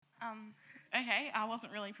Okay, I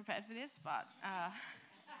wasn't really prepared for this, but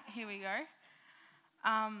here we go.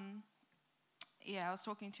 I was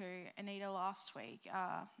talking to Anita last week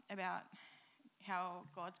about how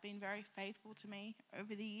God's been very faithful to me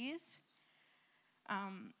over the years.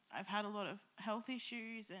 I've had a lot of health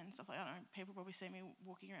issues and stuff like that. People probably see me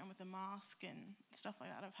walking around with a mask and stuff like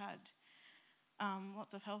that. I've had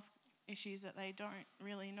lots of health issues that they don't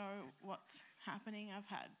really know what's happening. I've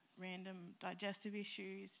had random digestive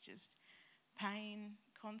issues, just pain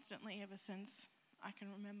constantly ever since I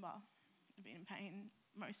can remember. I've been in pain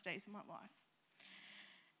most days of my life.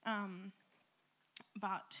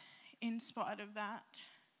 But in spite of that,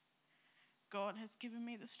 God has given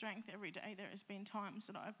me the strength every day. There has been times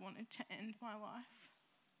that I've wanted to end my life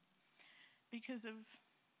because of,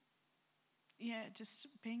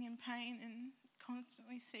 just being in pain and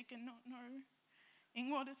constantly sick and not knowing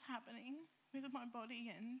what is happening with my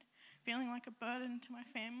body and feeling like a burden to my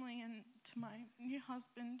family and to my new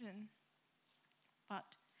husband. But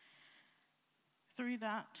through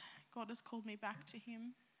that, God has called me back to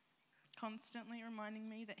him, constantly reminding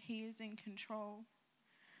me that he is in control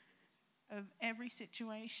of every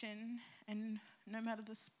situation, and no matter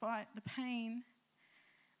despite the pain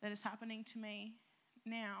that is happening to me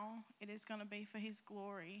now, it is going to be for his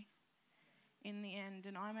glory in the end.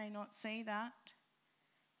 And I may not see that.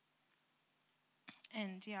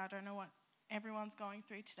 And I don't know what everyone's going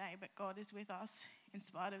through today, but God is with us in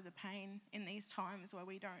spite of the pain in these times where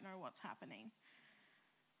we don't know what's happening.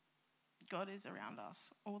 God is around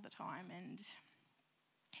us all the time, and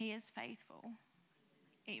he is faithful,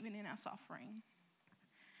 even in our suffering.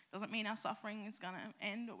 Doesn't mean our suffering is going to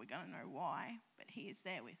end or we're going to know why, but he is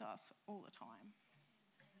there with us all the time.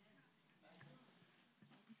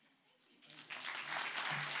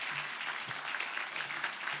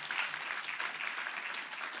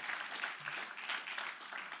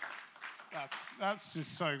 That's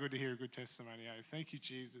just so good to hear a good testimony. Thank you,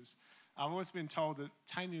 Jesus. I've always been told that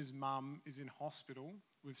Tanya's mum is in hospital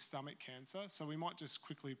with stomach cancer, so we might just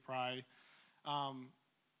quickly pray.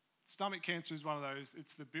 Stomach cancer is one of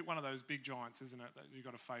those big giants, isn't it, that you've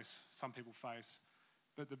got to face, some people face.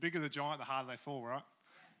 But the bigger the giant, the harder they fall, right?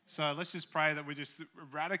 So let's just pray that we just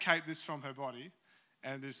eradicate this from her body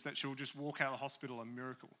and that she'll just walk out of the hospital a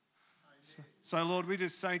miracle. So Lord, we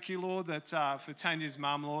just thank you, Lord, that for Tanya's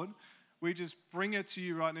mum, Lord, we just bring it to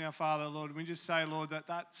you right now, Father, Lord. We just say, Lord,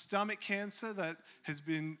 that stomach cancer that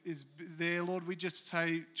is there, Lord, we just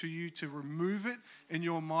say to you to remove it in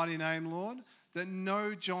your mighty name, Lord, that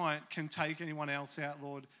no giant can take anyone else out,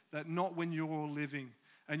 Lord, that not when you're living,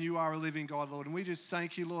 and you are a living God, Lord. And we just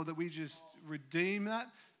thank you, Lord, that we just redeem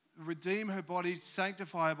her body,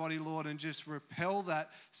 sanctify her body, Lord, and just repel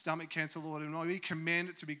that stomach cancer, Lord. And we command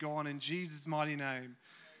it to be gone in Jesus' mighty name.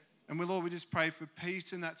 And Lord, we just pray for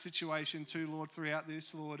peace in that situation too, Lord, throughout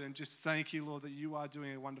this, Lord. And just thank you, Lord, that you are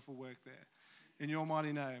doing a wonderful work there. In your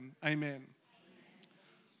mighty name, amen.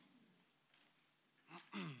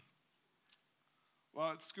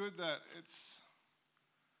 Well, it's good that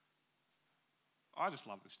I just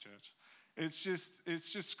love this church. It's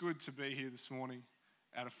just good to be here this morning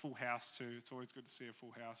at a full house too. It's always good to see a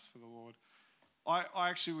full house for the Lord. I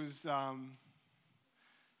actually was...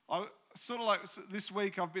 this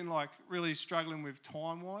week I've been really struggling with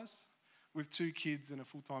time-wise. With 2 kids and a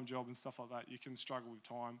full-time job and stuff like that, you can struggle with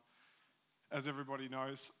time. As everybody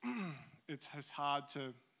knows, it's hard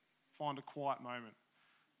to find a quiet moment,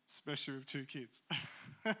 especially with 2 kids.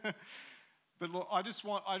 But look, I just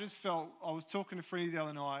felt, I was talking to Frinny the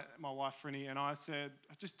other night, my wife Frinny, and I said,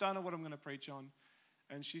 I just don't know what I'm going to preach on.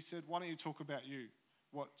 And she said, why don't you talk about you?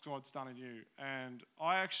 What God's done in you. And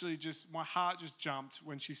I actually my heart just jumped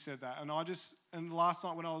when she said that. And last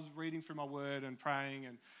night when I was reading through my word and praying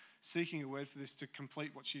and seeking a word for this to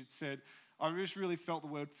complete what she had said, I just really felt the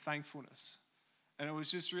word thankfulness. And it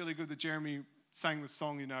was just really good that Jeremy sang the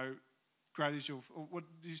song, great is your, what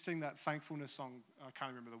did you sing that thankfulness song? I can't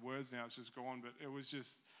remember the words now, it's just gone, but it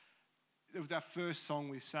was our first song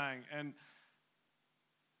we sang. And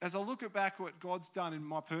as I look back at what God's done in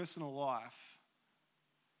my personal life,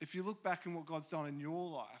 if you look back in what God's done in your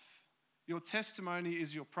life, your testimony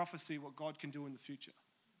is your prophecy, what God can do in the future.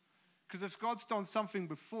 Because if God's done something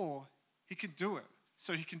before, he could do it,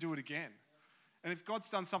 so he can do it again. And if God's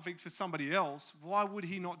done something for somebody else, why would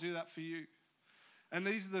he not do that for you? And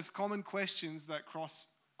these are the common questions that cross,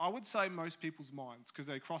 I would say, most people's minds, because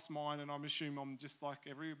they cross mine, and I'm assuming I'm just like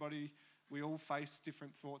everybody. We all face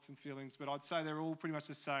different thoughts and feelings, but I'd say they're all pretty much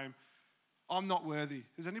the same. I'm not worthy.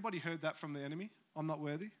 Has anybody heard that from the enemy? I'm not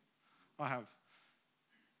worthy? I have.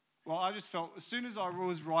 Well, I just felt as soon as I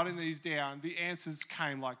was writing these down, the answers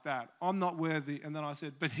came like that. I'm not worthy. And then I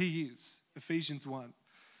said, but he is. Ephesians 1.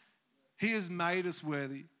 He has made us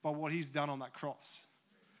worthy by what he's done on that cross.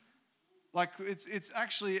 Like, it's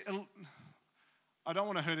actually, I don't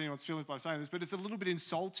want to hurt anyone's feelings by saying this, but it's a little bit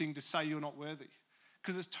insulting to say you're not worthy,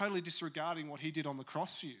 because it's totally disregarding what he did on the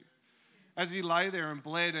cross for you. As he lay there and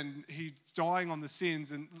bled and he's dying on the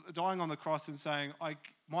sins and dying on the cross and saying,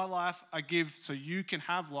 my life I give so you can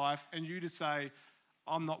have life, and you to say,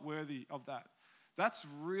 I'm not worthy of that. That's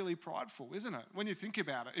really prideful, isn't it? When you think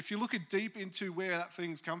about it. If you look deep into where that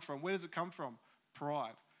thing's come from, where does it come from?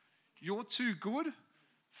 Pride. You're too good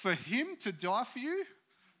for him to die for you?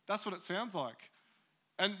 That's what it sounds like.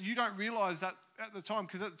 And you don't realize that at the time,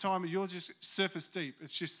 because at the time you're just surface deep.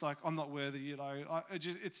 It's just like, I'm not worthy,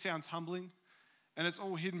 it sounds humbling. And it's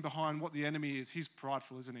all hidden behind what the enemy is. He's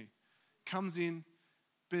prideful, isn't he? Comes in,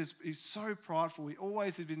 he's so prideful. He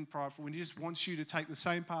always has been prideful, and he just wants you to take the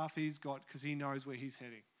same path he's got because he knows where he's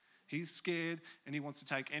heading. He's scared, and he wants to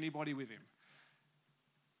take anybody with him.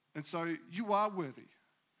 And so you are worthy.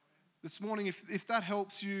 This morning, if that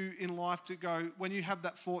helps you in life to go, when you have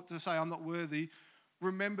that thought to say, I'm not worthy,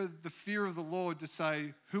 remember the fear of the Lord to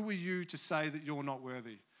say, who are you to say that you're not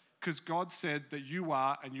worthy? Because God said that you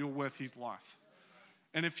are, and you're worth his life.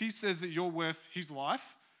 And if he says that you're worth his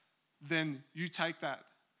life, then you take that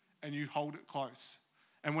and you hold it close.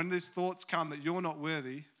 And when these thoughts come that you're not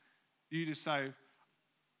worthy, you just say,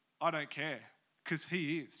 I don't care, because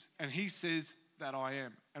he is. And he says that I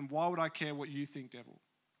am. And why would I care what you think, devil?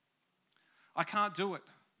 I can't do it.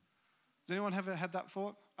 Has anyone ever had that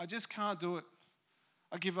thought? I just can't do it.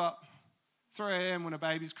 I give up. 3 a.m. when a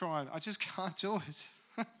baby's crying. I just can't do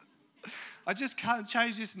it. I just can't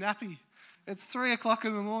change this nappy. It's 3 o'clock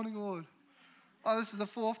in the morning, Lord. Oh, this is the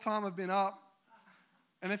 4th time I've been up.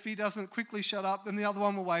 And if he doesn't quickly shut up, then the other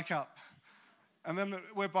one will wake up. And then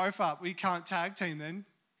we're both up. We can't tag team then.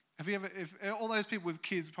 Have you ever, if all those people with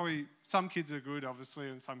kids, probably some kids are good, obviously,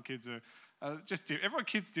 and some kids are just, every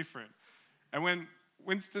kid's different. And when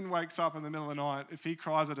Winston wakes up in the middle of the night, if he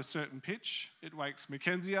cries at a certain pitch, it wakes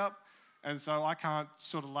Mackenzie up. And so I can't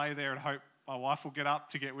sort of lay there and hope my wife will get up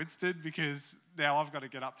to get Winston, because now I've got to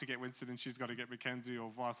get up to get Winston and she's got to get Mackenzie,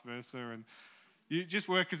 or vice versa. And you just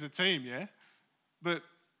work as a team, yeah? But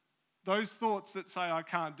those thoughts that say I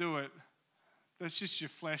can't do it, that's just your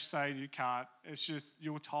flesh saying you can't. It's just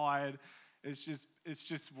you're tired. It's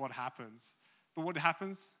just what happens. But what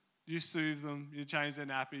happens? You soothe them, you change their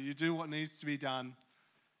nappy, you do what needs to be done.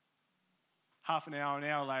 Half an hour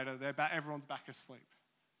later, everyone's back asleep.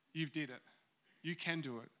 You've did it. You can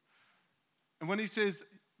do it. And when he says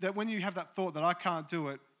that, when you have that thought that I can't do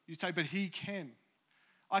it, you say, but he can.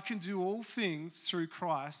 I can do all things through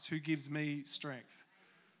Christ who gives me strength.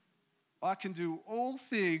 I can do all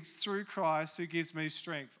things through Christ who gives me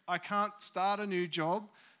strength. I can't start a new job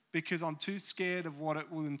because I'm too scared of what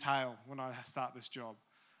it will entail when I start this job.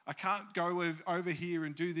 I can't go over here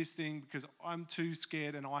and do this thing because I'm too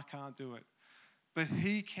scared and I can't do it. But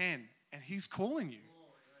he can, and he's calling you.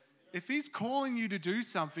 If he's calling you to do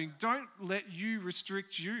something, don't let you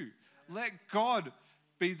restrict you. Let God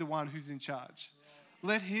be the one who's in charge.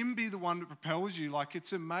 Let him be the one that propels you. Like,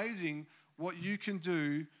 it's amazing what you can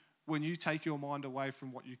do when you take your mind away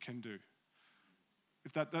from what you can do.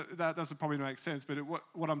 If that doesn't probably make sense, but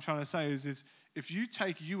what I'm trying to say is if you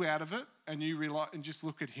take you out of it and you realize and just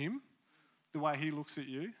look at him the way he looks at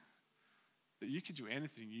you, that you could do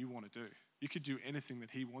anything you want to do. You could do anything that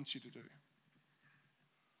he wants you to do.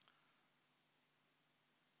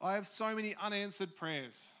 I have so many unanswered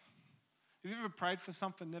prayers. Have you ever prayed for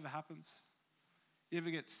something never happens? You ever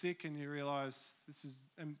get sick and you realize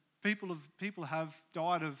and people have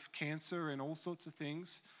died of cancer and all sorts of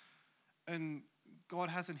things, and God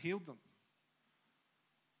hasn't healed them.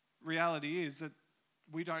 Reality is that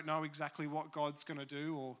we don't know exactly what God's going to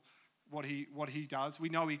do or what he does. We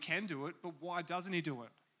know he can do it, but why doesn't he do it?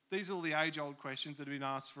 These are all the age-old questions that have been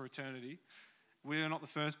asked for eternity. We are not the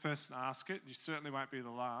first person to ask it. You certainly won't be the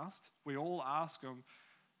last. We all ask them,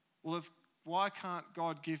 well, why can't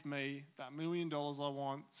God give me that $1 million I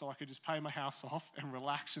want so I could just pay my house off and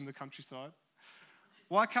relax in the countryside?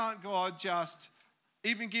 Why can't God just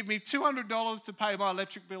even give me $200 to pay my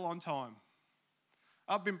electric bill on time?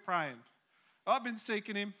 I've been praying. I've been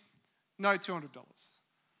seeking him. No $200.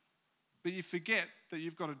 But you forget that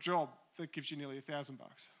you've got a job that gives you nearly $1,000.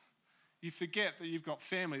 You forget that you've got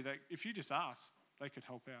family that if you just ask, they could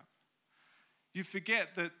help out. You forget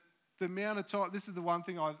that the amount of time, this is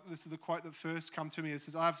the quote that first come to me. It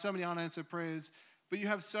says, I have so many unanswered prayers, but you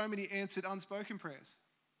have so many answered unspoken prayers.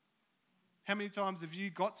 How many times have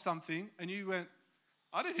you got something and you went,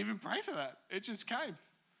 I didn't even pray for that. It just came.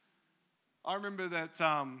 I remember that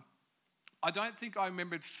I don't think I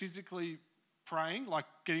remembered physically praying, like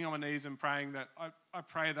getting on my knees and praying that I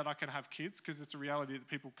pray that I can have kids, because it's a reality that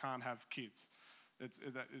people can't have kids.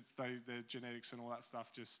 Their genetics and all that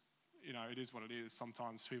stuff just, it is what it is.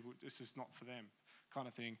 Sometimes people, it's just not for them kind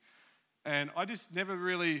of thing. And I just never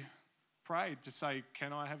really prayed to say,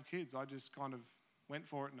 can I have kids? I just kind of went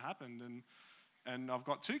for it and happened. And I've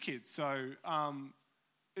got 2 kids. So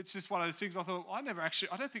it's just one of those things. I thought, I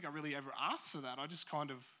don't think I really ever asked for that. I just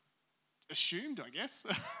kind of assumed, I guess.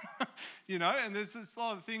 And there's a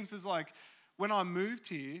lot of things. There's like, when I moved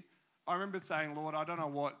here, I remember saying, Lord, I don't know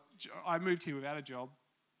what, I moved here without a job.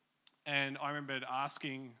 And I remembered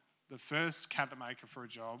asking the first cabinet maker for a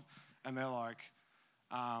job. And they're like,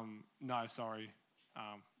 no, sorry,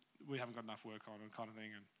 we haven't got enough work on it, kind of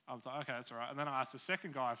thing. And I was like, okay, that's all right. And then I asked the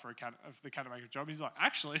second guy for the cabinet maker job. He's like,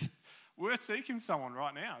 actually, we're seeking someone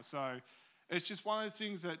right now. So it's just one of those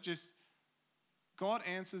things that just, God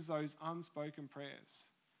answers those unspoken prayers.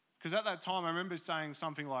 Because at that time, I remember saying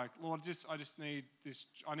something like, Lord, I just need this,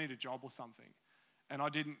 I need a job or something. And I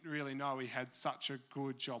didn't really know he had such a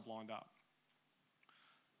good job lined up.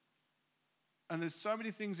 And there's so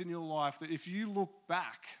many things in your life that if you look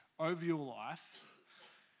back over your life,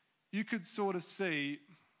 you could sort of see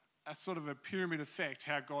a sort of a pyramid effect,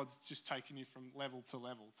 how God's just taken you from level to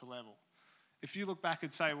level to level. If you look back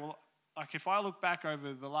and say, well, like if I look back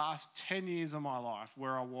over the last 10 years of my life,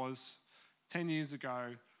 where I was 10 years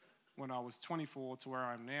ago when I was 24 to where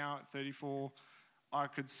I am now at 34, I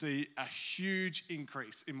could see a huge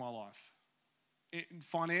increase in my life.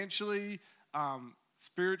 Financially,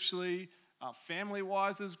 spiritually,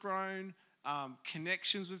 family-wise has grown,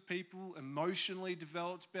 connections with people, emotionally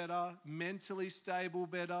developed better, mentally stable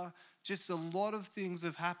better. Just a lot of things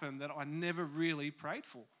have happened that I never really prayed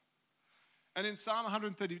for. And in Psalm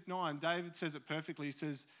 139, David says it perfectly. He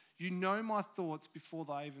says, you know my thoughts before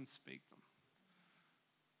they even speak them.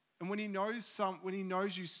 And when he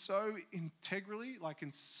knows you so integrally, like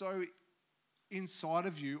and so inside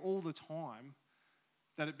of you all the time,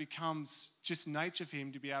 that it becomes just nature for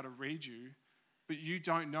him to be able to read you, but you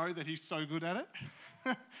don't know that he's so good at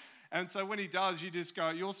it. And so when he does, you just go,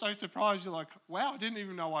 you're so surprised. You're like, wow, I didn't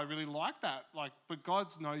even know I really liked that. But God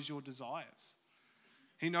knows your desires.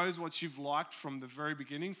 He knows what you've liked from the very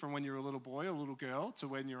beginning, from when you're a little boy or a little girl to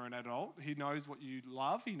when you're an adult. He knows what you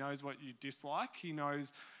love. He knows what you dislike. He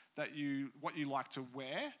knows what you like to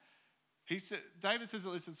wear. David says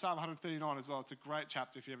it in Psalm 139 as well. It's a great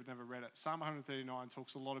chapter if you've never read it. Psalm 139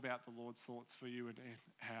 talks a lot about the Lord's thoughts for you and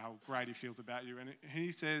how great he feels about you. And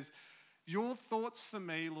he says, your thoughts for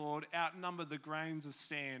me, Lord, outnumber the grains of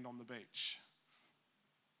sand on the beach.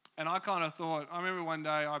 And I kind of thought, I remember one day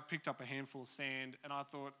I picked up a handful of sand and I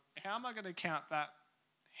thought, how am I going to count that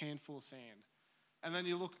handful of sand? And then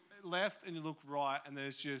you look left and you look right and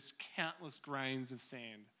there's just countless grains of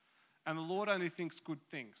sand. And the Lord only thinks good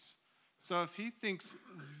things. So if he thinks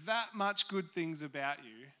that much good things about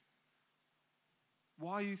you,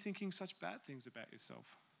 why are you thinking such bad things about yourself?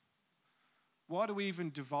 Why do we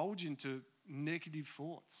even divulge into negative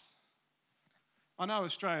thoughts? I know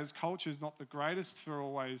Australia's culture is not the greatest for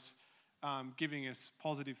always giving us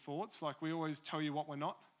positive thoughts. Like we always tell you what we're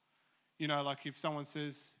not. Like if someone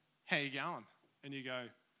says, how you going? And you go,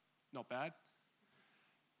 not bad.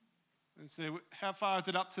 And say, how far is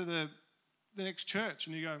it up to the next church?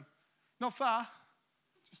 And you go, not far,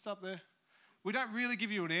 just up there. We don't really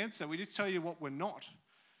give you an answer. We just tell you what we're not.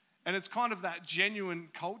 And it's kind of that genuine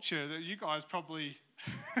culture that you guys probably,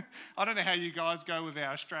 I don't know how you guys go with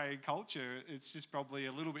our Australian culture. It's just probably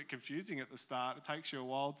a little bit confusing at the start. It takes you a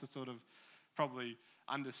while to sort of probably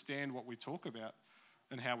understand what we talk about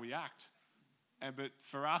and how we act. But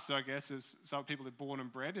for us, I guess, as some people that are born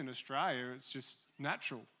and bred in Australia, it's just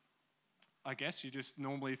natural. I guess you just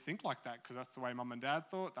normally think like that because that's the way mum and dad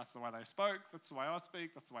thought, that's the way they spoke, that's the way I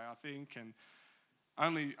speak, that's the way I think, and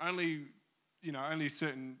only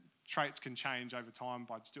certain traits can change over time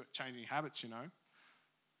by changing habits,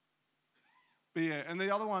 But yeah, and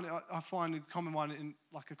the other one I find a common one, in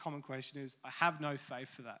like a common question is, I have no faith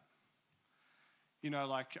for that.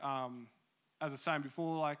 As I was saying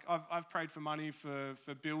before, like I've prayed for money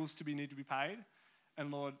for bills to need to be paid, and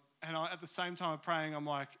Lord. And at the same time of praying, I'm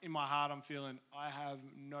like, in my heart, I'm feeling, I have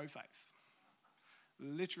no faith.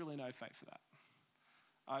 Literally no faith for that.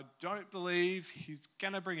 I don't believe he's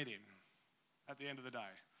going to bring it in at the end of the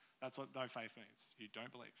day. That's what no faith means. You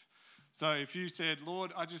don't believe. So if you said,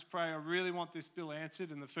 Lord, I just pray, I really want this bill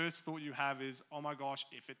answered, and the first thought you have is, oh my gosh,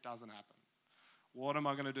 if it doesn't happen, what am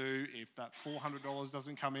I going to do if that $400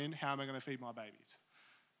 doesn't come in? How am I going to feed my babies?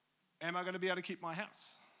 am I going to be able to keep my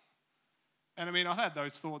house? And I mean, I've had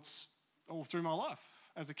those thoughts all through my life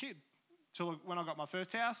as a kid, till when I got my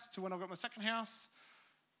first house, to when I got my second house.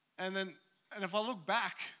 And if I look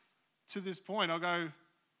back to this point, I'll go,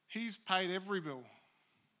 he's paid every bill.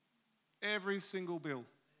 Every single bill.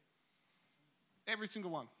 Every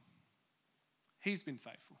single one. He's been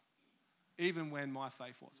faithful, even when my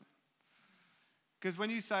faith wasn't. Because when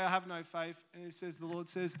you say, I have no faith, and it says, the Lord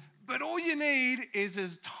says, but all you need is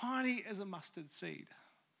as tiny as a mustard seed.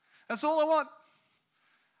 That's all I want.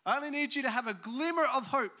 I only need you to have a glimmer of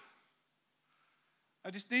hope. I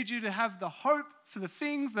just need you to have the hope for the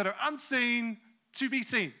things that are unseen to be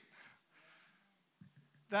seen.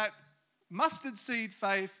 That mustard seed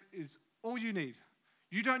faith is all you need.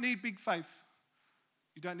 You don't need big faith.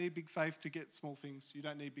 You don't need big faith to get small things. You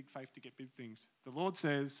don't need big faith to get big things. The Lord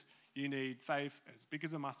says you need faith as big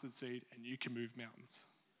as a mustard seed and you can move mountains.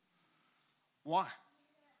 Why?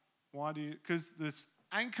 Why do you? Because this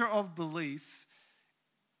anchor of belief,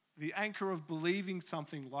 the anchor of believing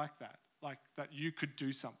something like that you could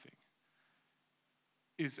do something,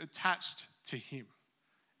 is attached to Him.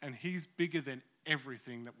 And He's bigger than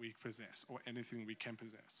everything that we possess or anything we can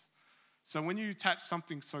possess. So when you attach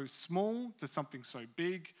something so small to something so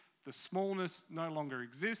big, the smallness no longer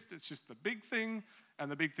exists. It's just the big thing,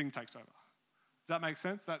 and the big thing takes over. Does that make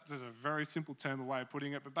sense? That's just a very simple term, a way of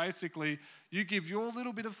putting it. But basically, you give your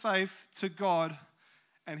little bit of faith to God,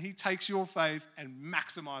 and He takes your faith and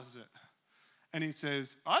maximizes it. And He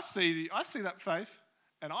says, I see that faith,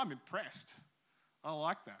 and I'm impressed. I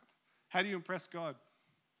like that. How do you impress God?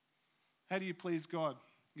 How do you please God?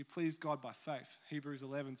 You please God by faith. Hebrews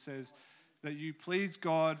 11 says that you please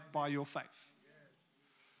God by your faith.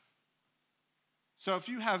 So if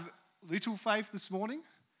you have little faith this morning,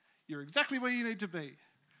 you're exactly where you need to be,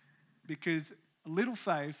 because little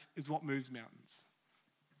faith is what moves mountains.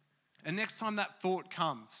 And next time that thought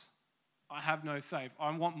comes, I have no faith,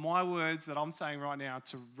 I want my words that I'm saying right now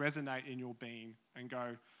to resonate in your being and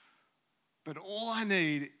go, but all I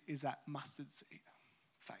need is that mustard seed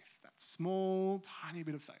faith, that small, tiny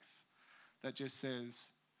bit of faith that just says,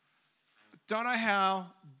 don't know how,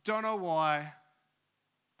 don't know why,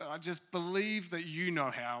 but I just believe that you know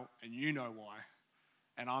how and you know why,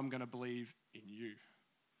 and I'm going to believe in you.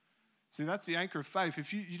 See, that's the anchor of faith.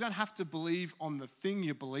 If you don't have to believe on the thing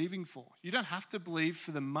you're believing for. You don't have to believe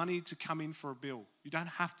for the money to come in for a bill. You don't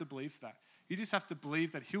have to believe that. You just have to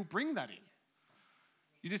believe that He'll bring that in.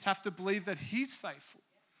 You just have to believe that He's faithful.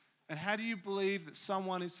 And how do you believe that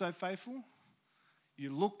someone is so faithful?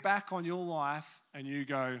 You look back on your life and you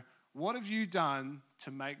go, what have you done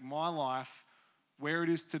to make my life where it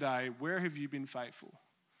is today? Where have you been faithful?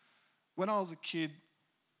 When I was a kid,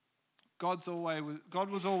 God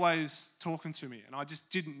was always talking to me, and I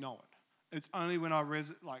just didn't know it. It's only when I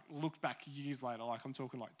looked back years later, like I'm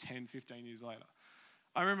talking like 10, 15 years later.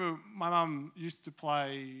 I remember my mum used to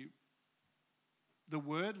play the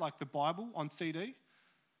Word, like the Bible, on CD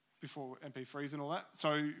before MP3s and all that.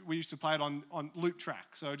 So we used to play it on loop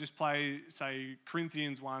track. So just play, say,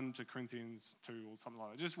 Corinthians 1 to Corinthians 2 or something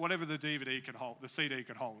like that. Just whatever the DVD could hold, the CD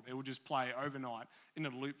could hold. It would just play overnight in a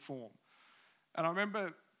loop form. And I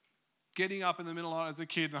remember getting up in the middle as a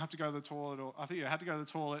kid, and I had to go to the toilet, I had to go to the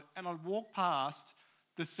toilet, and I'd walk past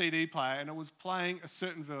the CD player, and it was playing a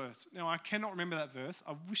certain verse. Now, I cannot remember that verse.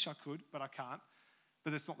 I wish I could, but I can't.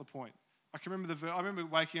 But that's not the point. I can remember the verse. I remember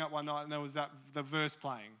waking up one night, and there was the verse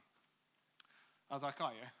playing. I was like,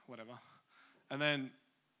 oh yeah, whatever. And then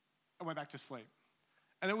I went back to sleep.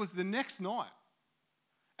 And it was the next night.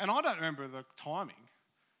 And I don't remember the timing,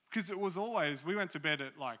 because it was always, we went to bed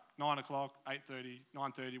at like 9 o'clock, 8:30,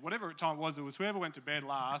 9:30, whatever time it was whoever went to bed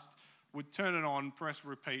last would turn it on, press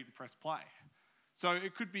repeat, and press play. So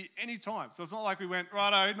it could be any time. So it's not like we went,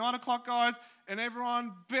 righto, 9 o'clock, guys, and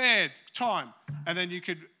everyone, bed, time. And then you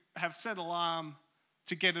could have set alarm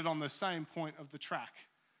to get it on the same point of the track.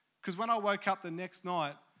 Because when I woke up the next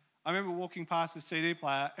night, I remember walking past the CD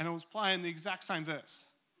player, and it was playing the exact same verse.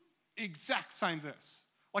 Exact same verse.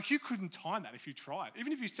 Like, you couldn't time that if you tried.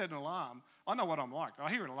 Even if you set an alarm, I know what I'm like.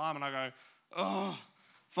 I hear an alarm and I go, oh,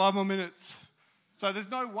 5 more minutes. So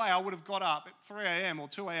there's no way I would have got up at 3 a.m. or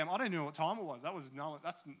 2 a.m. I don't know what time it was. That's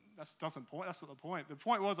not the point. The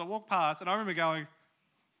point was I walked past and I remember going,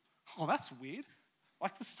 oh, that's weird.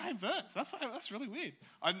 Like the same verse. That's really weird.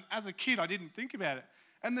 As a kid, I didn't think about it.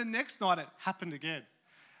 And the next night it happened again.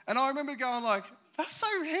 And I remember going like, that's so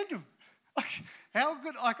random. Like, how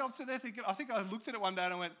good, like I'm sitting there thinking, I think I looked at it one day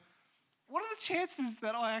and I went, what are the chances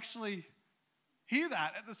that I actually hear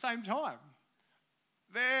that at the same time?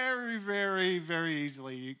 Very, very, very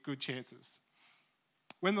easily good chances.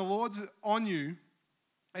 When the Lord's on you,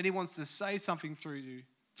 and he wants to say something through you,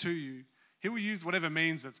 to you, he will use whatever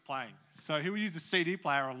means it's playing. So he will use a CD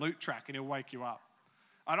player or a loop track and he'll wake you up.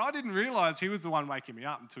 And I didn't realize he was the one waking me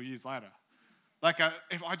up until years later.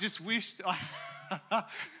 If I just wished,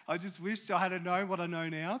 I just wished I had known what I know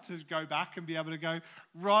now to go back and be able to go,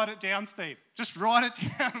 write it down, Steve. Just write it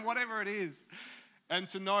down, whatever it is. And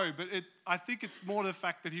to know, but I think it's more the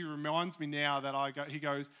fact that he reminds me now that he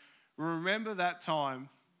goes, remember that time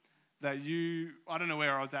that I don't know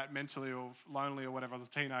where I was at mentally or lonely or whatever. I was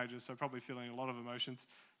a teenager, so probably feeling a lot of emotions.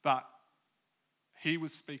 But he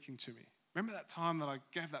was speaking to me. Remember that time that I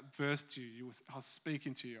gave that verse to you? I was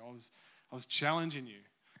speaking to you. I was challenging you.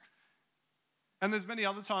 And there's many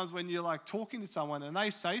other times when you're like talking to someone and they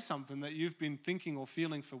say something that you've been thinking or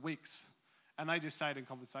feeling for weeks. And they just say it in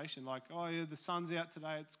conversation like, oh yeah, the sun's out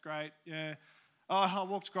today, it's great, yeah. Oh, I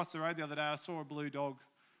walked across the road the other day, I saw a blue dog.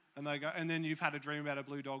 And they go, and then you've had a dream about a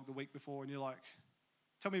blue dog the week before and you're like,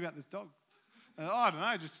 tell me about this dog. And, I don't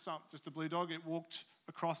know, just a blue dog. It walked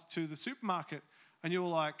across to the supermarket and you were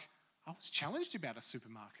like, I was challenged about a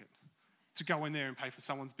supermarket to go in there and pay for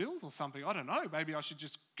someone's bills or something. I don't know. Maybe I should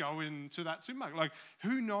just go into that supermarket. Like,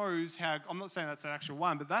 who knows how, I'm not saying that's an actual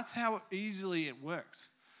one, but that's how easily it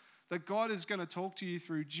works. That God is going to talk to you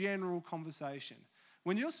through general conversation.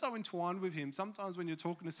 When you're so entwined with him, sometimes when you're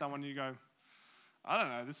talking to someone, you go, I don't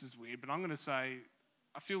know, this is weird, but I'm going to say,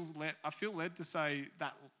 I feel led to say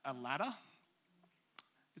that a ladder.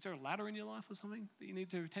 Is there a ladder in your life or something that you need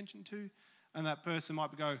to pay attention to? And that person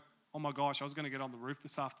might go, oh my gosh, I was going to get on the roof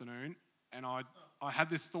this afternoon and I had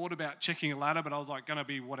this thought about checking a ladder, but I was like, going to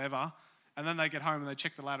be whatever. And then they get home and they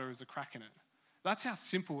check the ladder, there's a crack in it. That's how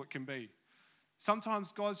simple it can be.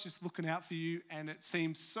 Sometimes God's just looking out for you and it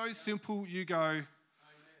seems so simple, you go,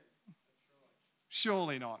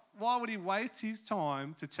 surely not. Why would he waste his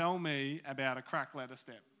time to tell me about a cracked ladder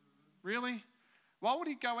step? Really? Why would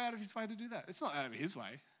he go out of his way to do that? It's not out of his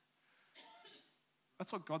way.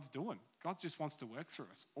 That's what God's doing. God just wants to work through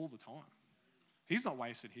us all the time. He's not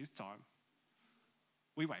wasting his time.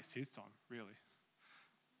 We waste his time, really.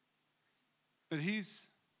 But he's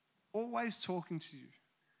always talking to you,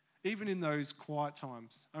 even in those quiet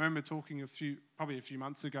times. I remember talking probably a few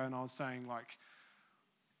months ago, and I was saying I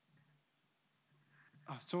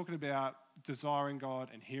was talking about desiring God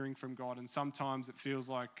and hearing from God, and sometimes it feels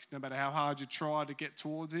like no matter how hard you try to get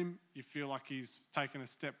towards him, you feel like he's taken a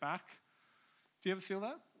step back. Do you ever feel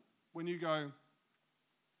that? When you go,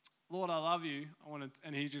 Lord, I love you,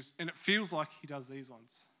 and it feels like he does these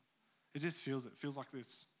ones. It just feels it. It feels like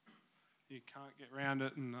this. You can't get around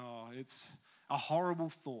it, and it's a horrible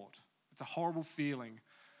thought. It's a horrible feeling.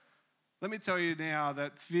 Let me tell you now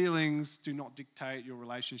that feelings do not dictate your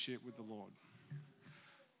relationship with the Lord.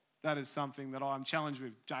 That is something that I'm challenged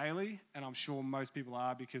with daily, and I'm sure most people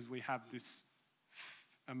are because we have this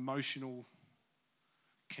emotional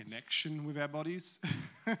connection with our bodies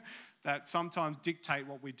that sometimes dictate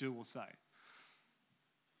what we do or say.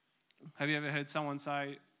 Have you ever heard someone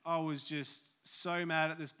say, I was just so mad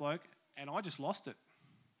at this bloke and I just lost it?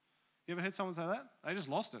 You ever heard someone say that? They just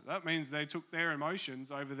lost it. That means they took their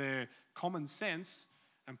emotions over their common sense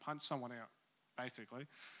and punched someone out, basically.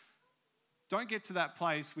 Don't get to that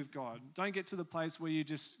place with God. Don't get to the place where you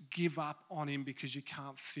just give up on him because you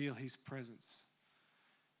can't feel his presence.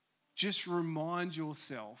 Just remind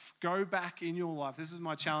yourself, go back in your life. This is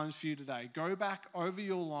my challenge for you today. Go back over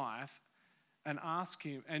your life and ask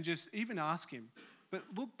him, and just even ask him, but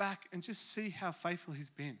look back and just see how faithful he's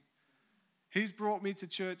been. He's brought me to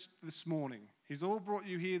church this morning. He's all brought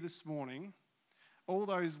you here this morning. All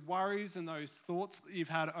those worries and those thoughts that you've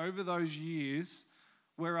had over those years,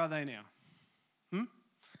 where are they now?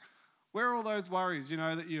 Where are all those worries,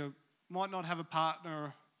 that you might not have a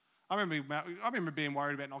partner? I remember being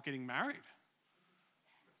worried about not getting married.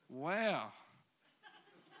 Wow.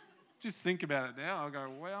 Just think about it now. I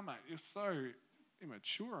go, wow, mate, you're so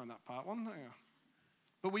immature on that part, wasn't you?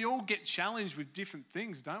 But we all get challenged with different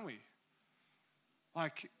things, don't we?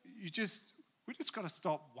 We just got to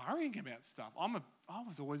stop worrying about stuff. I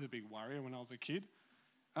was always a big worrier when I was a kid.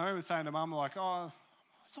 I remember saying to Mum, I was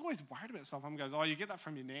always worried about stuff. Mum goes, you get that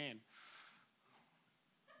from your nan.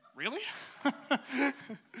 Really?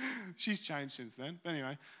 She's changed since then. But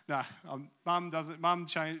anyway, no, Mum doesn't. Mum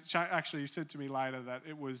actually said to me later that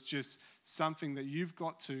it was just something that you've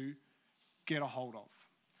got to get a hold of.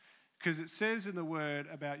 Because it says in the word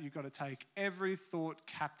about you've got to take every thought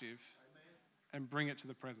captive and bring it to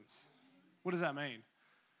the presence. What does that mean?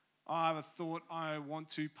 I have a thought, I want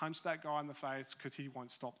to punch that guy in the face because he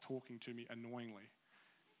won't stop talking to me annoyingly.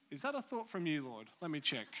 Is that a thought from you, Lord? Let me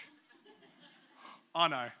check. I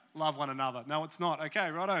know, love one another. No, it's not. Okay,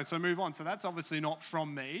 righto, so move on. So that's obviously not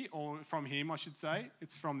from me, or from him, I should say.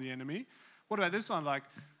 It's from the enemy. What about this one? Like,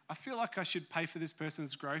 I feel like I should pay for this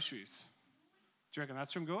person's groceries. Do you reckon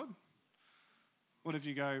that's from God? What if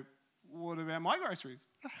you go, what about my groceries?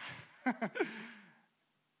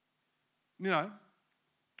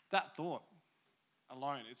 That thought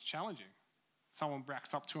alone, it's challenging. Someone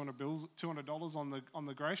racks up $200 on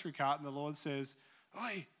the grocery cart, and the Lord says,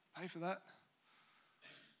 "Oi, pay for that."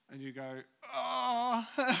 And you go, "Oh,"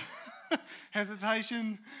 hesitate.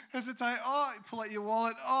 Oh, you pull out your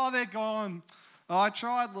wallet. Oh, they're gone. Oh, I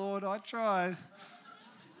tried, Lord. I tried.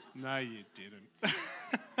 No, you didn't.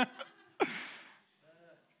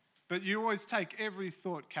 But you always take every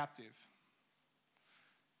thought captive.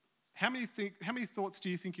 How many thoughts do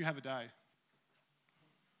you think you have a day?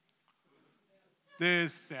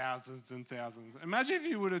 There's thousands and thousands. Imagine if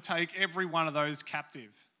you were to take every one of those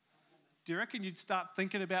captive. Do you reckon you'd start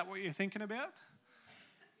thinking about what you're thinking about?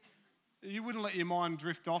 You wouldn't let your mind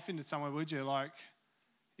drift off into somewhere, would you? Like,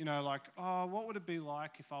 oh, what would it be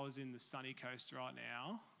like if I was in the sunny coast right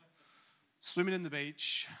now, swimming in the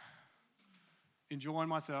beach, enjoying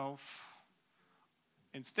myself.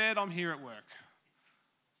 Instead, I'm here at work.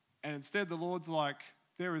 And instead, the Lord's like,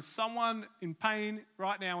 there is someone in pain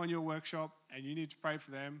right now in your workshop, and you need to pray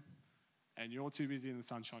for them, and you're too busy in the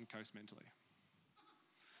Sunshine Coast mentally.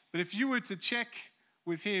 But if you were to check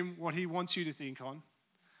with him what he wants you to think on,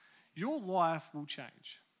 your life will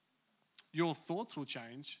change. Your thoughts will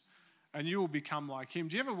change, and you will become like him.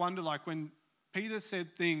 Do you ever wonder, like, when Peter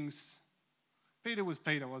said things, Peter was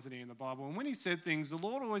Peter, wasn't he, in the Bible? And when he said things, the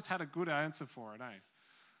Lord always had a good answer for it, eh?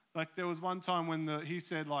 Like, there was one time when he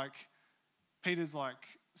said, like, Peter's, like,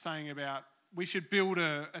 saying about, we should build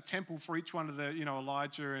a temple for each one of the,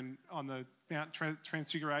 Elijah and on the Mount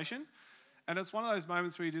Transfiguration. And it's one of those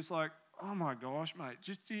moments where you're just like, oh my gosh, mate,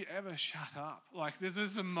 just do you ever shut up? Like, there's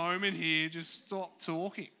just a moment here, just stop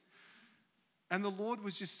talking. And the Lord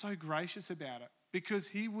was just so gracious about it because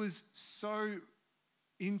he was so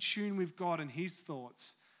in tune with God and his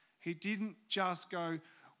thoughts. He didn't just go,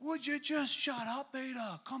 would you just shut up,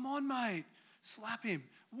 Peter? Come on, mate. Slap him.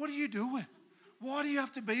 What are you doing? Why do you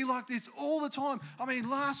have to be like this all the time? I mean,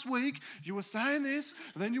 last week you were saying this,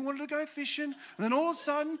 and then you wanted to go fishing, and then all of a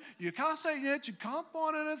sudden you cast out your net, you can't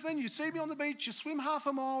find anything, you see me on the beach, you swim half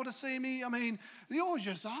a mile to see me. I mean, you're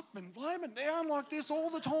just up and blaming down like this all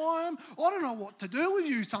the time. I don't know what to do with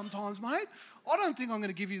you sometimes, mate. I don't think I'm going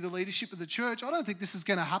to give you the leadership of the church. I don't think this is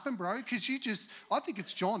going to happen, bro, because I think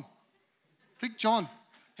it's John. I think John.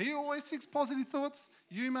 He always thinks positive thoughts.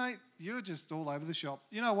 You, mate, you're just all over the shop.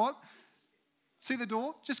 You know what? See the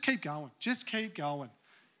door? Just keep going. Just keep going.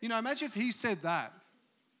 Imagine if he said that.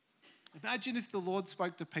 Imagine if the Lord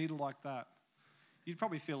spoke to Peter like that. You'd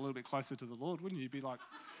probably feel a little bit closer to the Lord, wouldn't you? You'd be like,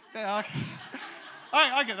 yeah,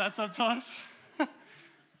 I get that sometimes.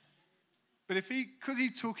 But because he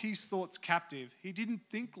took his thoughts captive, he didn't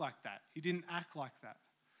think like that. He didn't act like that.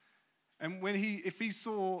 And if he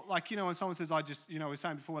saw, like, when someone says, we were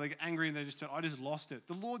saying before, they get angry and they just said, I just lost it.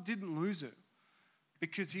 The Lord didn't lose it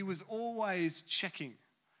because he was always checking.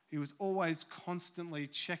 He was always constantly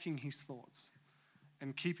checking his thoughts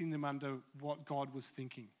and keeping them under what God was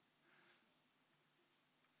thinking.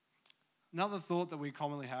 Another thought that we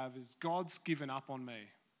commonly have is, God's given up on me.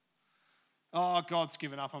 Oh, God's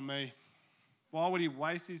given up on me. Why would he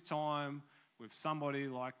waste his time with somebody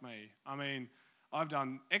like me? I mean, I've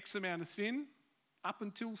done X amount of sin up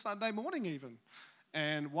until Sunday morning even.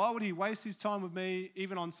 And why would he waste his time with me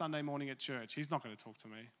even on Sunday morning at church? He's not going to talk to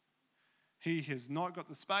me. He has not got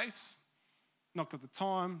the space, not got the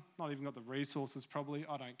time, not even got the resources probably.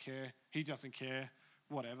 I don't care. He doesn't care.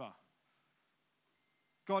 Whatever.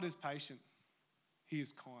 God is patient. He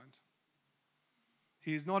is kind.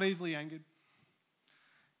 He is not easily angered.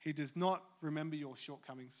 He does not remember your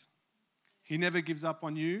shortcomings. He never gives up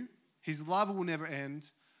on you. His love will never end.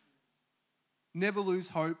 Never lose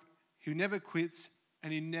hope. He never quits,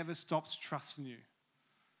 and he never stops trusting you.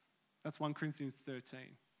 That's 1 Corinthians 13.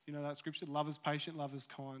 You know that scripture? Love is patient, love is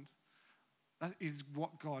kind. That is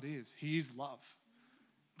what God is. He is love.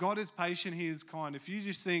 God is patient, he is kind. If you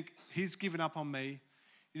just think he's given up on me,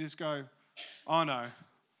 you just go, oh no,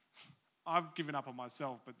 I've given up on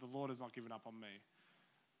myself, but the Lord has not given up on me.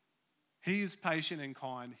 He is patient and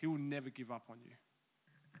kind. He will never give up on you.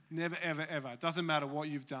 Never, ever, ever. It doesn't matter what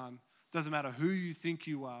you've done. It doesn't matter who you think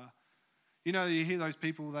you are. You know, you hear those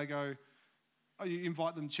people, they go, oh, you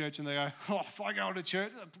invite them to church and they go, oh, if I go to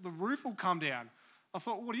church, the roof will come down. I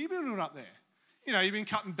thought, what are you doing up there? You know, you've been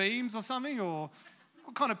cutting beams or something, or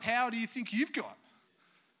what kind of power do you think you've got?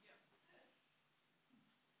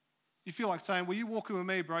 You feel like saying, well, you walking with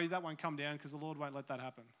me, bro, that won't come down because the Lord won't let that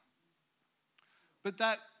happen. But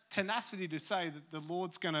that tenacity to say that the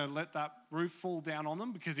Lord's going to let that roof fall down on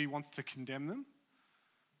them because he wants to condemn them,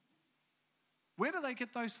 where do they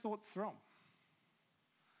get those thoughts from?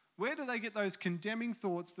 Where do they get those condemning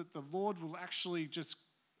thoughts that the Lord will actually just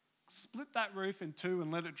split that roof in two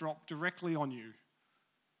and let it drop directly on you?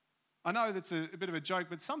 I know that's a bit of a joke,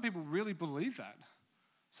 but some people really believe that.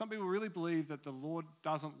 Some people really believe that the Lord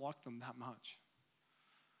doesn't like them that much.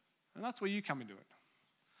 And that's where you come into it.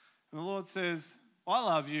 And the Lord says, I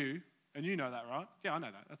love you, and you know that, right? Yeah, I know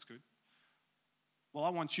that. That's good. Well,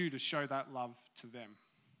 I want you to show that love to them.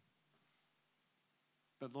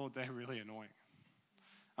 But Lord, they're really annoying.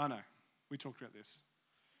 I know. We talked about this.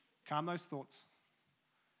 Calm those thoughts.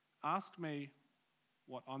 Ask me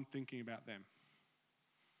what I'm thinking about them.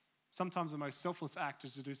 Sometimes the most selfless act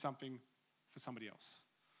is to do something for somebody else.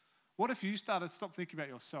 What if you stop thinking about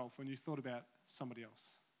yourself when you thought about somebody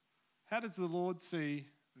else? How does the Lord see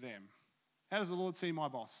them? How does the Lord see my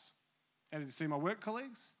boss? How does he see my work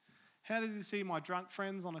colleagues? How does he see my drunk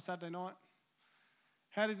friends on a Saturday night?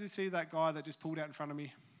 How does he see that guy that just pulled out in front of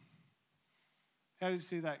me? How does he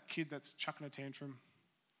see that kid that's chucking a tantrum?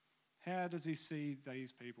 How does he see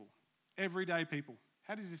these people? Everyday people.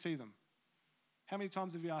 How does he see them? How many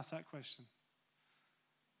times have you asked that question?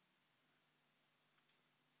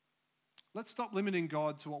 Let's stop limiting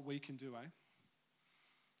God to what we can do, eh?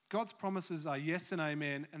 God's promises are yes and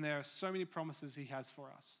amen, and there are so many promises he has for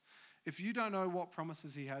us. If you don't know what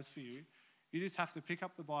promises he has for you, you just have to pick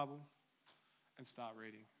up the Bible and start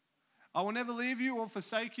reading. I will never leave you or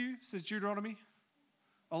forsake you, says Deuteronomy.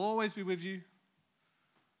 I'll always be with you.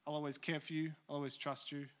 I'll always care for you. I'll always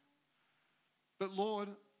trust you. But Lord,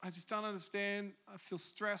 I just don't understand. I feel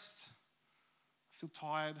stressed. I feel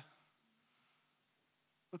tired.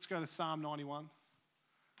 Let's go to Psalm 91,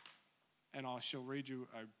 and I shall read you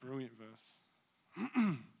a brilliant verse.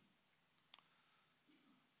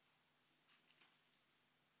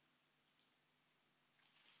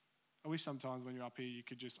 I wish sometimes when you're up here you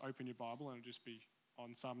could just open your Bible and it'd just be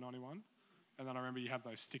on Psalm 91. And then I remember you have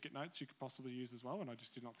those stick-it notes you could possibly use as well, and I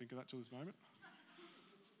just did not think of that till this moment.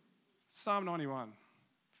 Psalm 91.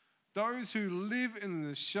 Those who live in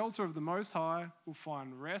the shelter of the Most High will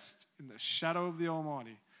find rest in the shadow of the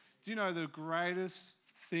Almighty. Do you know the greatest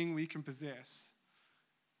thing we can possess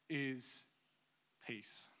is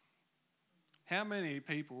peace? How many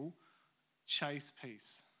people chase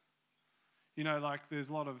peace? You know, like there's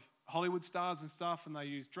a lot of Hollywood stars and stuff, and they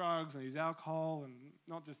use drugs and they use alcohol, and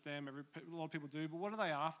not just them, a lot of people do, but what are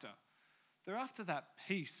they after? They're after that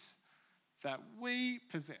peace that we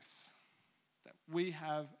possess, that we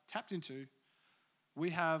have tapped into.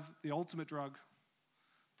 We have the ultimate drug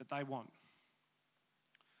that they want.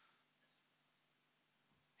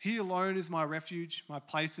 He alone is my refuge, my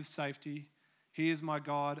place of safety. He is my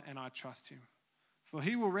God, and I trust him. For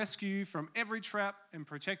he will rescue you from every trap and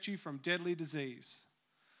protect you from deadly disease.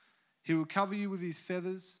 He will cover you with his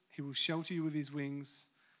feathers. He will shelter you with his wings.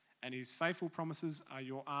 And his faithful promises are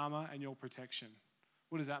your armor and your protection.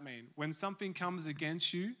 What does that mean? When something comes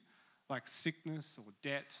against you, like sickness or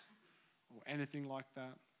debt or anything like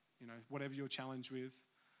that, you know, whatever you're challenged with,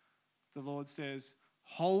 the Lord says,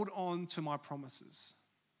 hold on to my promises.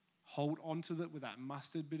 Hold on to that with that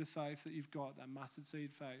mustard bit of faith that you've got, that mustard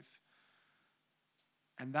seed faith.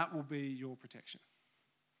 And that will be your protection.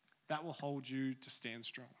 That will hold you to stand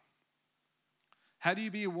strong. How do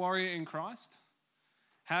you be a warrior in Christ?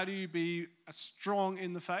 How do you be strong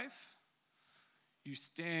in the faith? You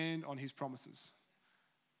stand on his promises.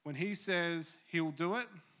 When he says he'll do it,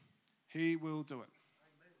 he will do it.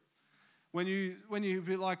 When you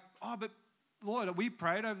be like, oh, but Lord, we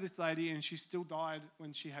prayed over this lady and she still died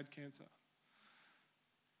when she had cancer.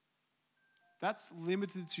 That's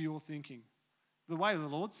limited to your thinking. The way the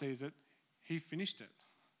Lord sees it, he finished it.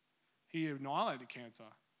 He annihilated cancer.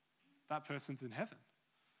 That person's in heaven.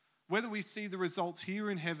 Whether we see the results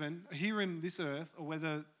here in heaven, here in this earth, or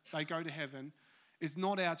whether they go to heaven, is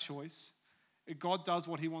not our choice. God does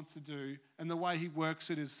what he wants to do, and the way he works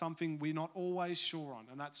it is something we're not always sure on,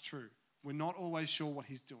 and that's true. We're not always sure what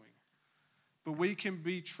he's doing. But we can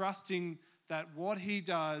be trusting that what he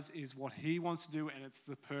does is what he wants to do, and it's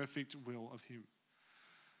the perfect will of him.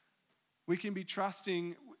 We can be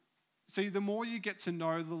trusting. See, the more you get to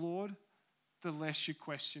know the Lord, the less you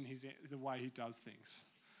question the way he does things.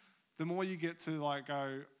 The more you get to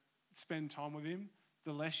go spend time with him,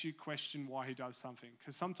 the less you question why he does something.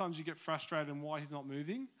 Because sometimes you get frustrated in why he's not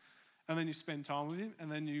moving, and then you spend time with him,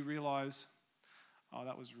 and then you realize, oh,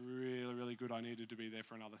 that was really, really good. I needed to be there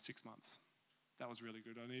for another 6 months. That was really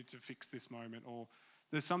good. I needed to fix this moment, or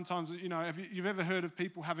There's sometimes, have you've ever heard of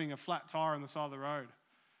people having a flat tire on the side of the road?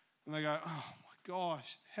 And they go, oh my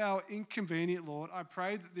gosh, how inconvenient, Lord. I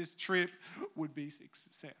prayed that this trip would be a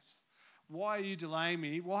success. Why are you delaying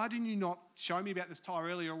me? Why didn't you not show me about this tire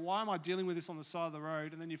earlier? Why am I dealing with this on the side of the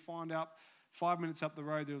road? And then you find out 5 minutes up the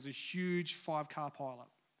road, there was a huge 5-car pileup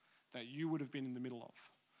that you would have been in the middle of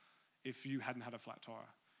if you hadn't had a flat tire.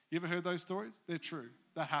 You ever heard those stories? They're true.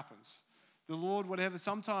 That happens. The Lord, whatever,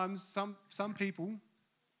 sometimes some people,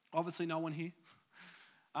 obviously no one here,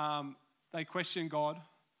 they question God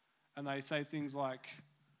and they say things like,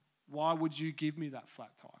 why would you give me that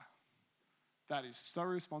flat tire? That is so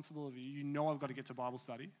irresponsible of you. You know I've got to get to Bible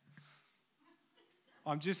study.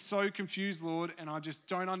 I'm just so confused, Lord, and I just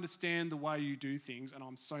don't understand the way you do things, and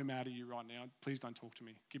I'm so mad at you right now. Please don't talk to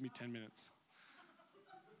me. Give me 10 minutes.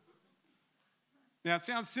 Now, it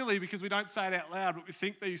sounds silly because we don't say it out loud, but we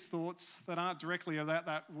think these thoughts that aren't directly of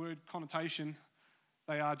that word connotation.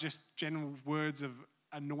 They are just general words of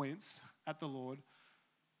annoyance at the Lord.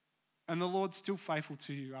 And the Lord's still faithful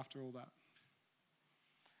to you after all that.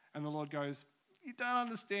 And the Lord goes, you don't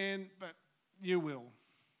understand, but you will.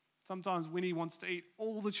 Sometimes Winnie wants to eat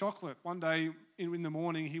all the chocolate. One day in the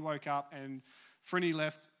morning, he woke up and Frinny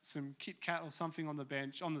left some Kit Kat or something on the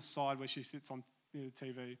bench, on the side where she sits on near the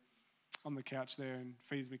TV, on the couch there, and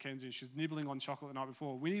feeds Mackenzie. She's nibbling on chocolate the night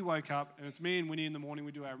before. Winnie woke up, and it's me and Winnie in the morning.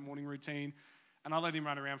 We do our morning routine, and I let him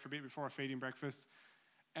run around for a bit before I feed him breakfast.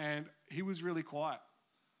 And he was really quiet.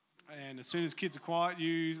 And as soon as kids are quiet,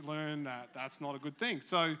 you learn that that's not a good thing.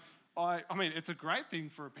 So, I mean, it's a great thing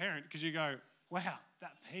for a parent because you go, wow,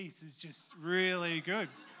 that piece is just really good.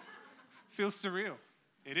 Feels surreal.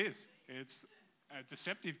 It is. It's a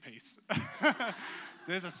deceptive piece.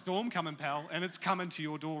 There's a storm coming, pal, and it's coming to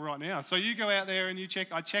your door right now. So you go out there and you check.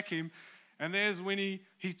 I check him, and there's Winnie.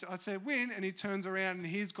 I said, Win, and he turns around and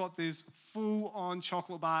he's got this full-on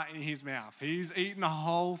chocolate bar in his mouth. He's eaten the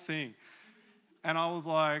whole thing. And I was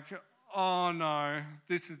like, oh no,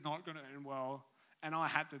 this is not going to end well. And I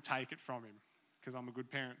had to take it from him because I'm a good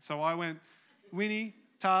parent. So I went, Winnie,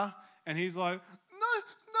 Ta, and he's like,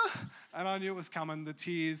 no. And I knew it was coming. The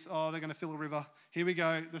tears, they're going to fill a river. Here we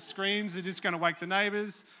go. The screams are just going to wake the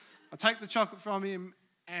neighbours. I take the chocolate from him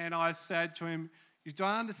and I said to him, you don't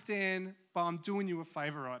understand, but I'm doing you a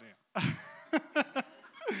favour right now.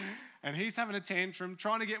 And he's having a tantrum,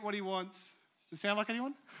 trying to get what he wants. Does it sound like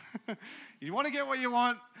anyone? You want to get what you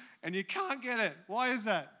want and you can't get it. Why is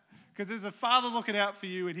that? Because there's a father looking out for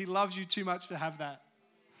you and he loves you too much to have that.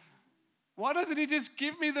 Why doesn't he just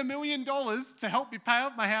give me the $1 million to help me pay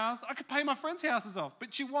off my house? I could pay my friends' houses off,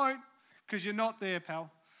 but you won't because you're not there, pal.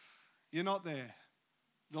 You're not there.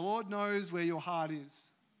 The Lord knows where your heart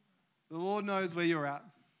is. The Lord knows where you're at.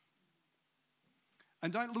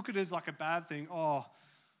 And don't look at it as like a bad thing.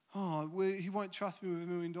 He won't trust me with $1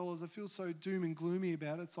 million. I feel so doom and gloomy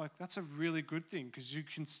about it. It's like, that's a really good thing because you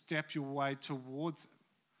can step your way towards it.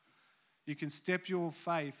 You can step your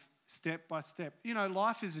faith step by step.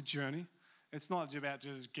 Life is a journey. It's not about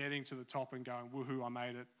just getting to the top and going, woohoo, I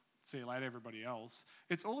made it. See you later, everybody else.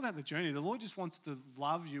 It's all about the journey. The Lord just wants to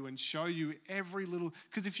love you and show you every little...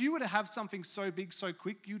 Because if you were to have something so big, so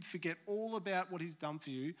quick, you'd forget all about what he's done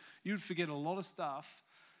for you. You'd forget a lot of stuff.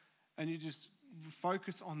 And you just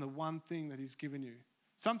focus on the one thing that he's given you.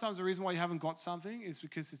 Sometimes the reason why you haven't got something is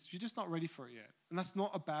because you're just not ready for it yet. And that's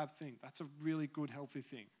not a bad thing. That's a really good, healthy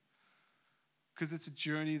thing. Because it's a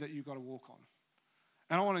journey that you've got to walk on.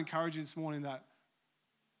 And I want to encourage you this morning that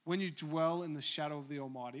when you dwell in the shadow of the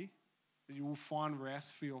Almighty, that you will find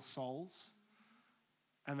rest for your souls.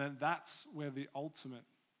 And then that's where the ultimate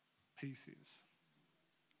peace is.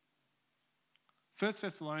 1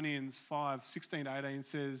 Thessalonians 5:16-18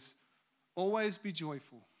 says, always be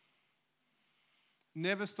joyful.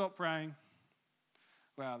 Never stop praying.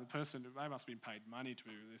 Wow, the person, they must have been paid money to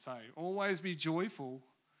do this, hey? Always be joyful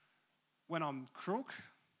when I'm crook,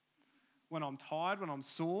 when I'm tired, when I'm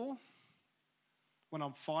sore, when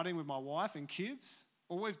I'm fighting with my wife and kids.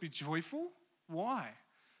 Always be joyful. Why?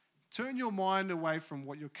 Turn your mind away from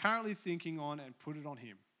what you're currently thinking on and put it on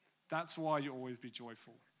him. That's why you always be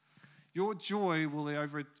joyful. Your joy will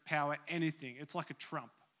overpower anything. It's like a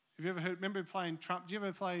trump. Have you ever remember playing trump? Do you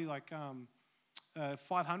ever play like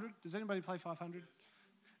 500? Does anybody play 500?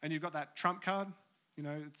 And you've got that trump card.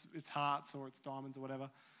 It's hearts or it's diamonds or whatever.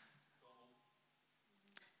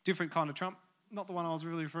 Different kind of trump. Not the one I was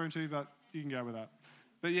really referring to, but you can go with that.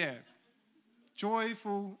 But yeah,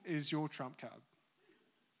 joyful is your trump card.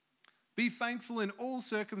 Be thankful in all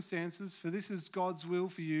circumstances, for this is God's will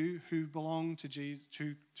for you who belong to Jesus,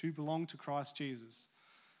 to belong to Christ Jesus.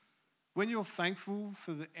 When you're thankful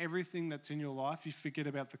for everything that's in your life, you forget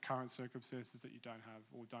about the current circumstances that you don't have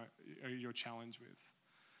or you're challenged with.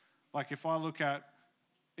 Like if I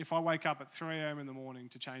wake up at 3 a.m. in the morning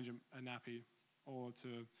to change a nappy or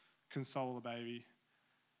to console a baby,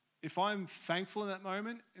 if I'm thankful in that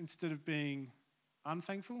moment instead of being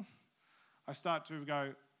unthankful, I start to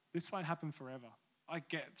go, this won't happen forever. I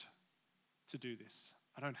get to do this.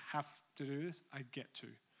 I don't have to do this. I get to.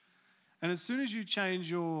 And as soon as you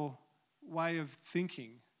change your way of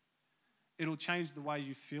thinking, it'll change the way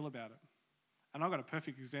you feel about it. And I've got a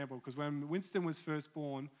perfect example because when Winston was first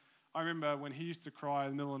born, I remember when he used to cry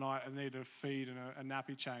in the middle of the night and needed a feed and a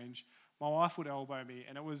nappy change, my wife would elbow me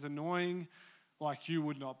and it was annoying like you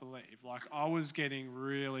would not believe. Like I was getting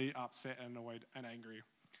really upset and annoyed and angry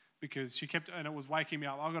because she kept, and it was waking me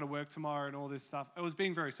up. I've got to work tomorrow and all this stuff. It was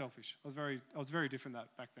being very selfish. I was very different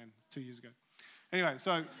back then, 2 years ago. Anyway,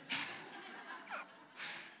 so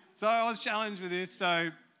I was challenged with this. So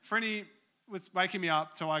Frenny was waking me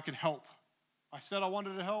up so I could help. I said I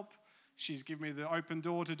wanted to help. She's given me the open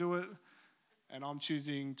door to do it. And I'm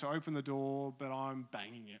choosing to open the door, but I'm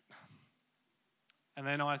banging it. And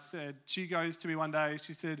then I said, she goes to me one day,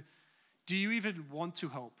 she said, do you even want to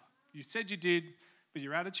help? You said you did, but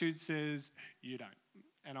your attitude says you don't.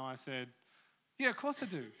 And I said, yeah, of course I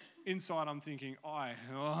do. Inside I'm thinking,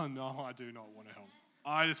 oh no, I do not want to help.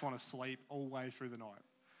 I just want to sleep all the way through the night.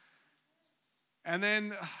 And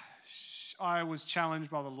then I was challenged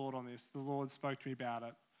by the Lord on this. The Lord spoke to me about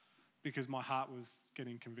it because my heart was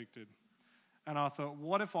getting convicted. And I thought,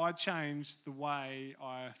 what if I changed the way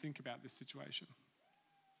I think about this situation?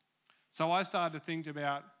 So I started to think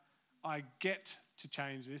about, I get to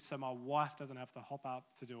change this so my wife doesn't have to hop up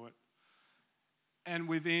to do it. And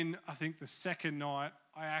within, I think, the second night,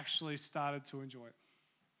 I actually started to enjoy it.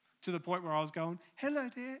 To the point where I was going, hello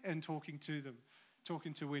there, and talking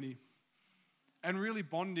to Winnie. And really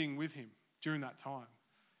bonding with him during that time.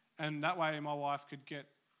 And that way my wife could get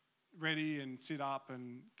ready and sit up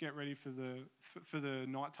and get ready for the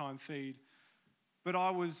nighttime feed. But I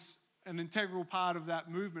was an integral part of that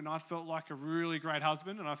movement. I felt like a really great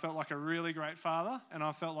husband and I felt like a really great father and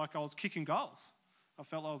I felt like I was kicking goals. I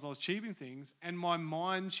felt like I was achieving things and my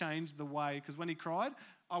mind changed the way, because when he cried,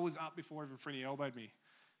 I was up before even Frenny elbowed me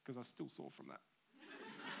because I was still sore from that.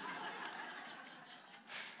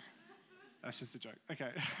 That's just a joke. Okay.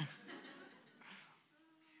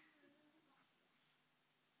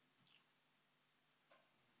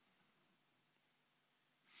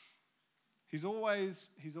 He's always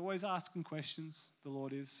asking questions, the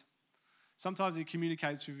Lord is. Sometimes he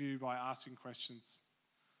communicates with you by asking questions.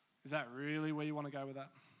 Is that really where you want to go with that?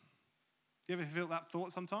 Do you ever feel that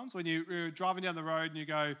thought sometimes when you're driving down the road and you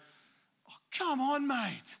go, oh, come on,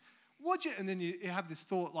 mate. And then you have this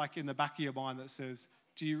thought like in the back of your mind that says,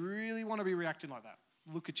 do you really want to be reacting like that?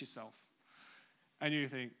 Look at yourself. And you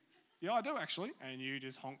think, yeah, I do actually. And you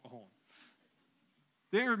just honk the horn.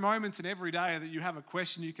 There are moments in every day that you have a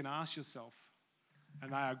question you can ask yourself.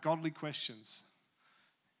 And they are godly questions.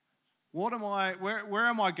 Where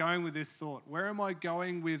am I going with this thought? Where am I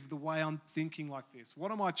going with the way I'm thinking like this?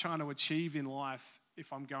 What am I trying to achieve in life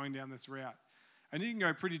if I'm going down this route? And you can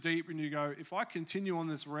go pretty deep and you go, if I continue on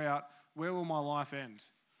this route, where will my life end?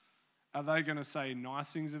 Are they going to say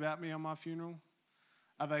nice things about me on my funeral?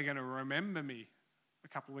 Are they going to remember me a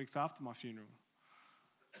couple of weeks after my funeral?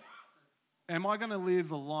 Am I going to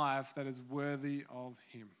live a life that is worthy of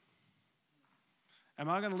him? Am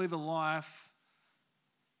I going to live a life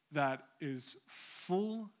that is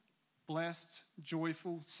full, blessed,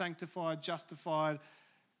 joyful, sanctified, justified?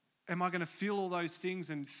 Am I going to feel all those things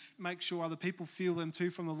and make sure other people feel them too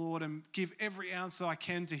from the Lord and give every ounce I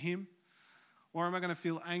can to him? Or am I going to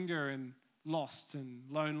feel anger and lost and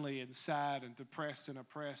lonely and sad and depressed and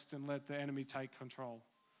oppressed and let the enemy take control?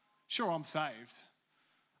 Sure, I'm saved.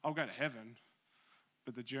 I'll go to heaven,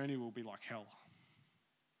 but the journey will be like hell.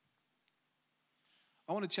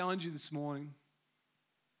 I want to challenge you this morning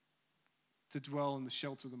to dwell in the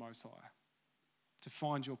shelter of the Most High, to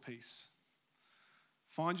find your peace.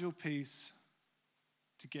 Find your peace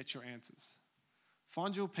to get your answers.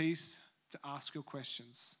 Find your peace to ask your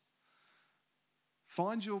questions.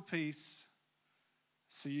 Find your peace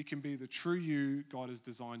so you can be the true you God has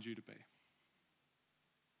designed you to be.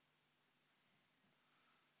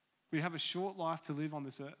 We have a short life to live on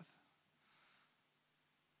this earth.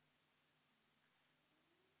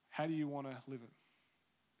 How do you want to live it?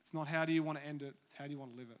 It's not how do you want to end it, it's how do you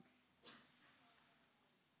want to live it.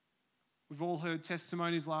 We've all heard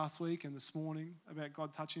testimonies last week and this morning about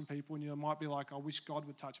God touching people, and you might be like, I wish God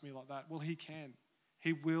would touch me like that. Well, he can.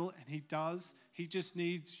 He will, and he does. He just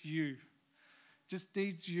needs you. Just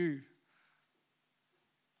needs you.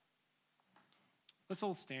 Let's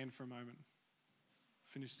all stand for a moment.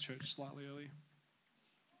 Finish church slightly early.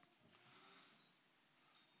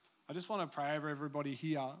 I just want to pray over everybody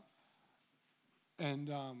here. And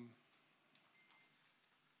we'll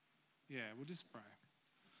just pray.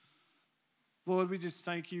 Lord, we just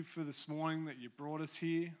thank you for this morning that you brought us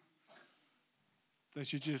here,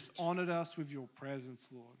 that you just honoured us with your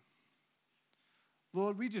presence, Lord.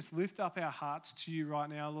 Lord, we just lift up our hearts to you right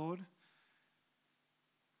now, Lord.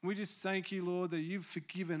 We just thank you, Lord, that you've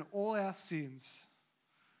forgiven all our sins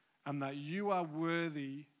and that you were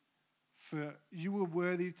worthy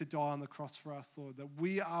to die on the cross for us, Lord, that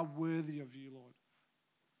we are worthy of you, Lord.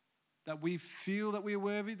 That we feel that we're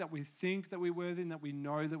worthy, that we think that we're worthy, and that we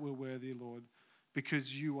know that we're worthy, Lord,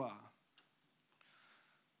 because you are.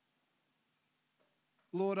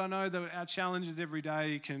 Lord, I know that our challenges every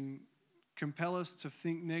day can compel us to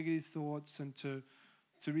think negative thoughts and to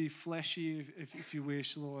be fleshy, if you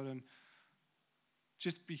wish, Lord, and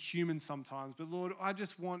just be human sometimes. But Lord, I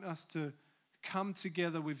just want us to come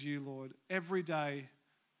together with you, Lord, every day.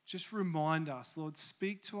 Just remind us, Lord,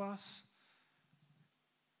 speak to us.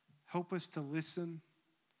 Help us to listen.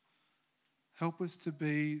 Help us to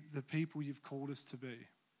be the people you've called us to be.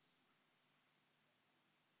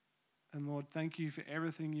 And Lord, thank you for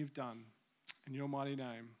everything you've done. In your mighty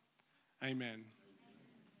name, amen.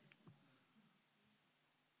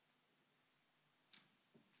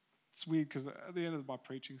 It's weird because at the end of my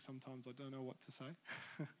preaching, sometimes I don't know what to say.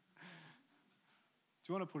 Do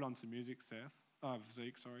you want to put on some music, Seth?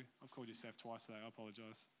 Zeke, sorry. I've called you Seth twice today. I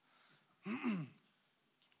apologise.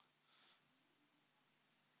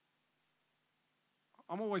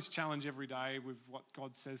 I'm always challenged every day with what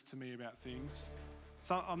God says to me about things.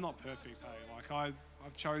 So I'm not perfect, hey. Like I've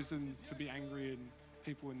chosen to be angry at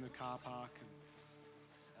people in the car park and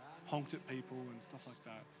honked at people and stuff like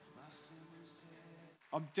that.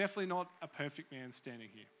 I'm definitely not a perfect man standing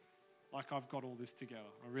here. Like I've got all this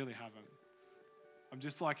together. I really haven't. I'm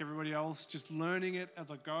just like everybody else, just learning it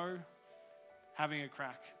as I go, having a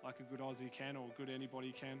crack like a good Aussie can or a good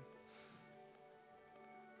anybody can.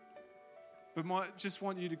 But just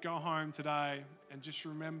want you to go home today and just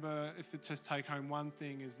remember, if it's just take home one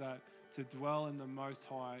thing, is that to dwell in the Most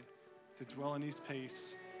High, to dwell in His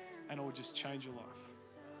peace, and it will just change your life.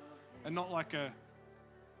 And not like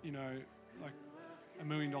like $1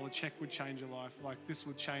 million check would change your life. Like this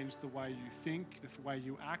would change the way you think, the way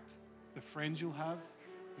you act, the friends you'll have,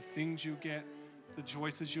 the things you'll get, the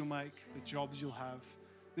choices you'll make, the jobs you'll have.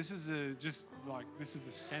 This is the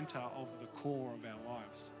center of the core of our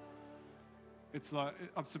lives. It's like,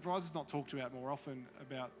 I'm surprised it's not talked about more often,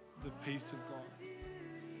 about the peace of God.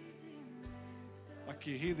 Like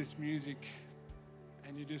you hear this music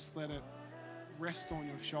and you just let it rest on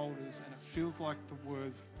your shoulders and it feels like the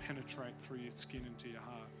words penetrate through your skin into your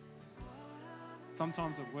heart.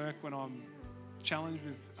 Sometimes at work when I'm challenged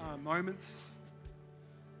with moments,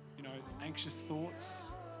 anxious thoughts,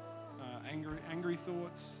 angry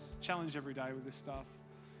thoughts, challenged every day with this stuff,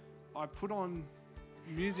 I put on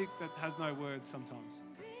music that has no words sometimes.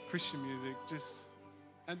 Christian music,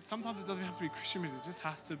 and sometimes it doesn't have to be Christian music, it just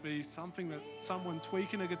has to be something that someone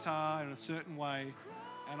tweaking a guitar in a certain way,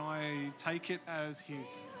 and I take it as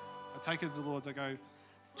His. I take it as the Lord's. I go,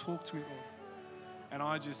 talk to me, Lord. And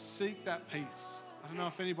I just seek that peace. I don't know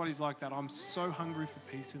if anybody's like that. I'm so hungry for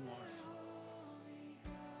peace in life.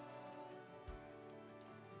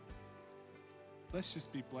 Let's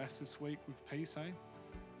just be blessed this week with peace, eh?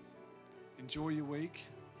 Enjoy your week.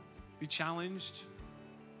 Be challenged.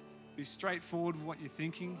 Be straightforward with what you're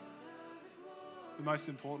thinking. But most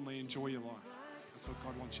importantly, enjoy your life. That's what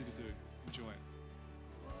God wants you to do. Enjoy it.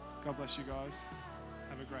 God bless you guys.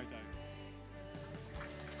 Have a great day.